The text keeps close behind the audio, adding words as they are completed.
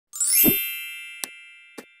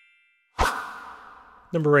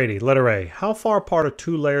Number 80, letter A. How far apart are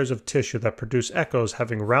two layers of tissue that produce echoes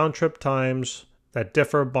having round trip times that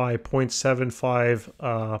differ by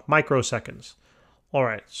 0.75 microseconds? All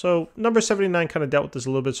right, so number 79 kind of dealt with this a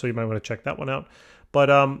little bit, so you might want to check that one out. But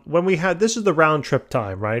when we had, this is the round trip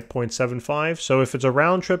time, right? 0.75. So if it's a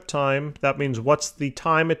round trip time, that means what's the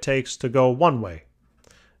time it takes to go one way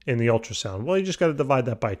in the ultrasound? Well, you just got to divide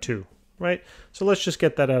that by 2, right? So let's just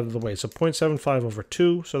get that out of the way. So 0.75 over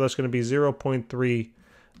 2, so that's going to be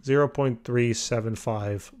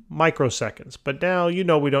 0.375 microseconds. But now, you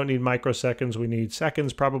know, we don't need microseconds, we need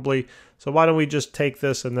seconds probably. So why don't we just take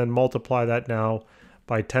this and then multiply that now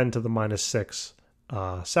by 10 to the minus 6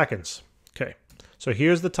 seconds. Okay, so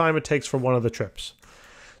here's the time it takes for one of the trips.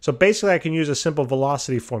 So basically I can use a simple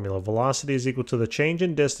velocity formula. Velocity is equal to the change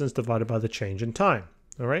in distance divided by the change in time.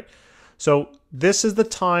 All right, so this is the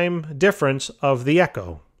time difference of the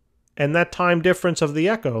echo. And that time difference of the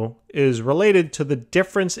echo is related to the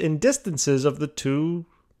difference in distances of the two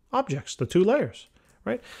objects, the two layers,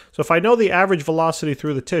 right? So if I know the average velocity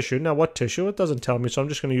through the tissue, now what tissue? It doesn't tell me, so I'm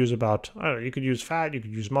just going to use about, I don't know, you could use fat, you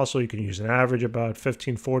could use muscle, you can use an average about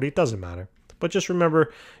 1540, it doesn't matter. But just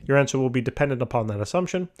remember, your answer will be dependent upon that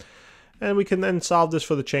assumption. And we can then solve this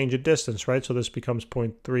for the change in distance, right? So this becomes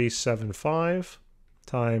 0.375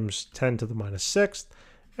 times 10 to the minus 6th.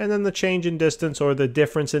 And then the change in distance, or the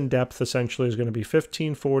difference in depth, essentially is going to be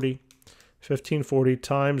 1540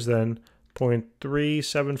 times then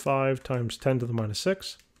 0.375 times 10 to the minus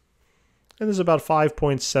 6. And this is about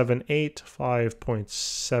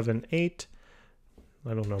 5.78.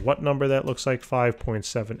 I don't know what number that looks like.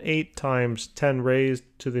 5.78 times 10 raised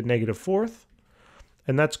to the negative 4th.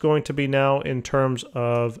 And that's going to be now in terms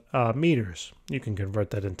of meters. You can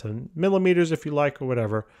convert that into millimeters if you like, or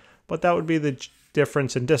whatever. But that would be the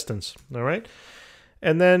difference in distance, all right?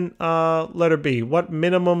 And then letter B, what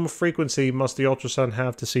minimum frequency must the ultrasound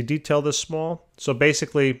have to see detail this small? So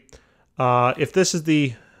basically, if this is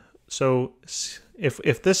the,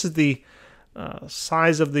 if this is the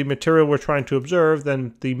size of the material we're trying to observe,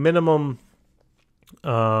 then the minimum,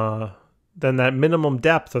 then that minimum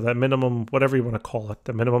depth, or that minimum, whatever you want to call it,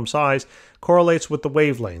 the minimum size, correlates with the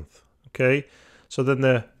wavelength, okay? So then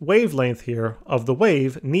the wavelength here of the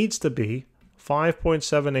wave needs to be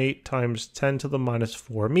 5.78 times 10 to the minus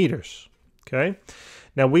 4 meters, okay?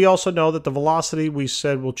 Now we also know that the velocity, we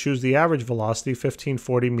said we'll choose the average velocity,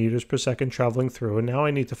 1540 meters per second traveling through, and now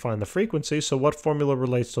I need to find the frequency. So what formula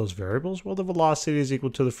relates those variables? Well, the velocity is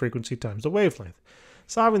equal to the frequency times the wavelength.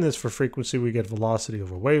 Solving this for frequency, we get velocity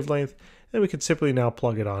over wavelength, and we can simply now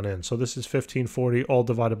plug it on in. So this is 1540 all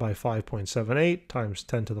divided by 5.78 times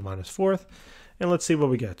 10 to the minus 4th. And let's see what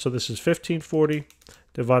we get. So this is 1540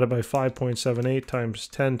 divided by 5.78 times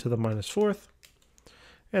 10 to the minus 4th.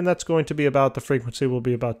 And that's going to be about, the frequency will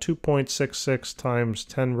be about 2.66 times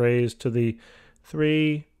 10 raised to the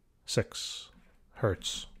 36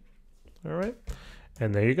 hertz. All right.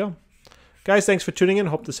 And there you go. Guys, thanks for tuning in.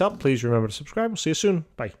 Hope this helped. Please remember to subscribe. We'll see you soon.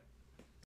 Bye.